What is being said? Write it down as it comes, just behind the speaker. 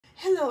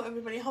Hello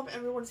everybody, hope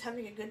everyone's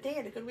having a good day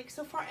and a good week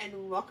so far,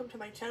 and welcome to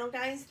my channel,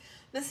 guys.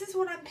 This is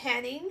what I'm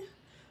panning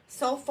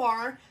so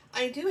far.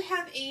 I do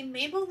have a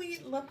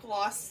Maybelline lip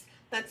gloss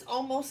that's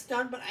almost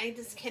done, but I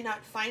just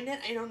cannot find it.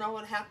 I don't know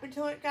what happened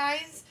to it,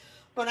 guys,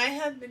 but I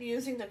have been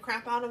using the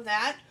crap out of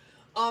that.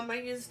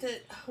 I used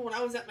it when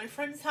I was at my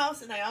friend's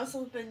house, and I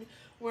also been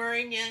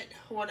wearing it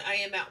when I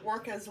am at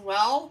work as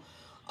well.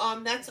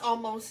 That's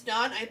almost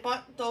done. I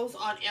bought those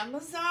on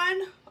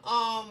Amazon.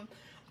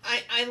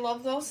 I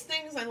love those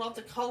things. I love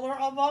the color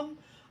of them.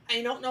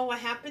 I don't know what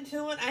happened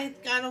to it. I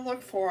gotta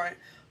look for it.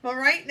 But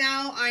right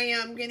now, I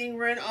am getting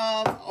rid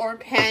of, or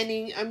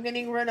panning, I'm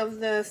getting rid of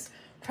this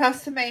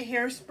Tresemme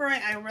hairspray.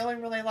 I really,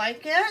 really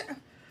like it.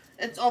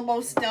 It's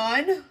almost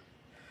done.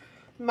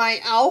 My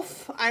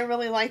e.l.f., I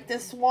really like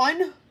this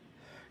one.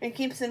 It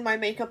keeps in my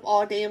makeup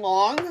all day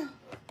long.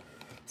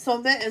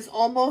 So that is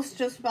almost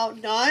just about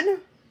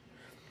done.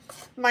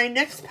 My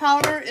NYX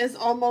powder is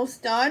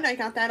almost done. I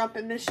got that up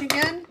in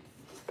Michigan.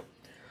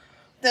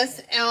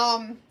 This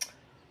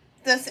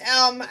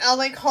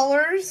LA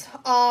Colors,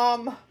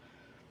 I'm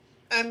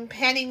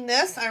panning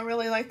this. I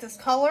really like this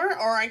color,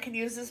 or I can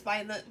use this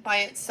by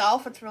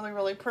itself. It's really,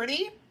 really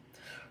pretty.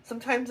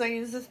 Sometimes I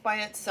use this by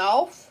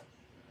itself.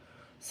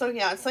 So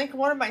yeah, it's like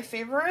one of my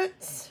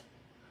favorites.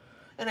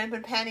 And I've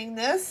been panning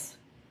this.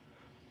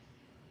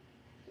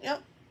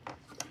 Yep.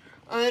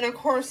 And of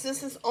course,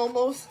 this is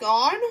almost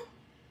gone.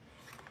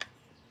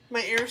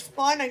 My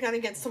Airspun, I gotta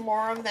get some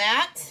more of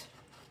that.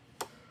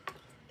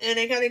 And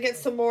I gotta get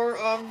some more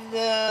of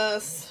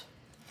this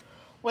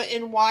Wet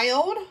n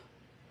Wild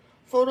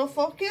Photo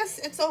Focus.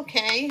 It's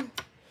okay.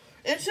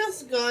 It's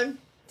just good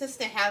just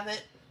to have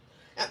it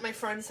at my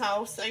friend's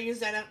house. I use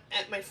that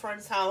at my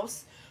friend's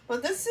house.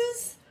 But this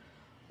is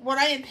what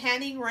I am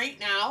panning right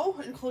now,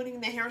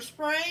 including the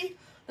hairspray.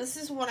 This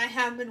is what I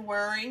have been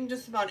wearing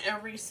just about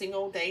every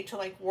single day to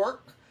like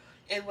work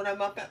and when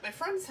I'm up at my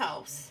friend's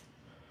house.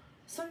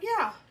 So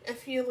yeah,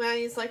 if you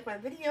guys like my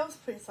videos,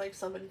 please like,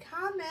 sub, and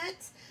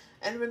comment.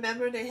 And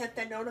remember to hit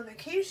that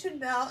notification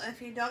bell.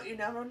 If you don't, you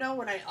never know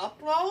when I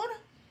upload.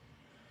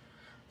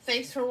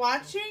 Thanks for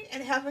watching,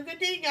 and have a good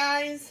day,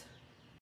 guys.